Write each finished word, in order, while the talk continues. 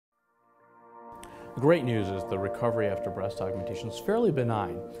The great news is the recovery after breast augmentation is fairly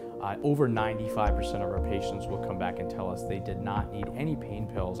benign. Over 95% of our patients will come back and tell us they did not need any pain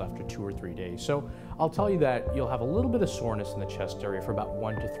pills after 2 or 3 days. So I'll tell you that you'll have a little bit of soreness in the chest area for about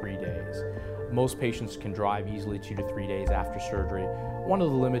 1 to 3 days. Most patients can drive easily 2 to 3 days after surgery. One of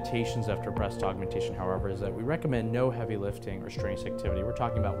the limitations after breast augmentation, however, is that we recommend no heavy lifting or strenuous activity. We're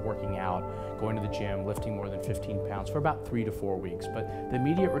talking about working out, going to the gym, lifting more than 15 pounds for about 3 to 4 weeks. But the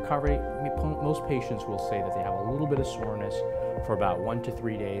immediate recovery, most patients will say that they have a little bit of soreness for about 1 to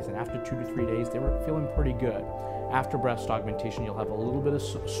 3 days, and after 2 to 3 days, they were feeling pretty good. After breast augmentation, you'll have a little bit of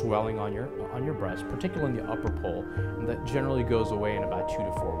swelling on your breast, particularly in the upper pole, and that generally goes away in about 2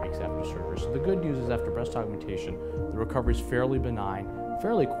 to 4 weeks after surgery. So the good news is after breast augmentation, the recovery is fairly benign,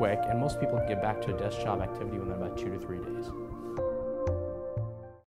 fairly quick, and most people can get back to a desk job activity within about 2 to 3 days.